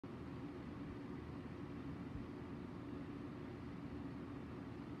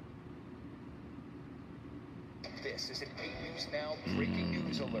This is an 8 News Now breaking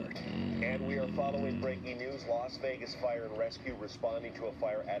news alert. And we are following breaking news. Las Vegas Fire and Rescue responding to a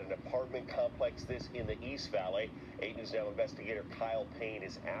fire at an apartment complex, this in the East Valley. 8 News Now investigator Kyle Payne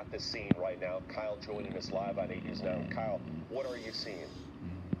is at the scene right now. Kyle joining us live on 8 News Now. Kyle, what are you seeing?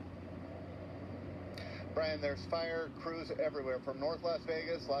 Brian, there's fire crews everywhere from North Las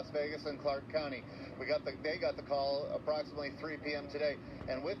Vegas, and Clark County. They got the call approximately 3 p.m. today.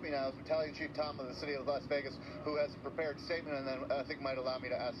 And with me now is Battalion Chief Tom of the City of Las Vegas, who has a prepared statement and then I think might allow me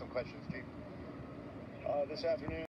to ask some questions, Chief. This afternoon.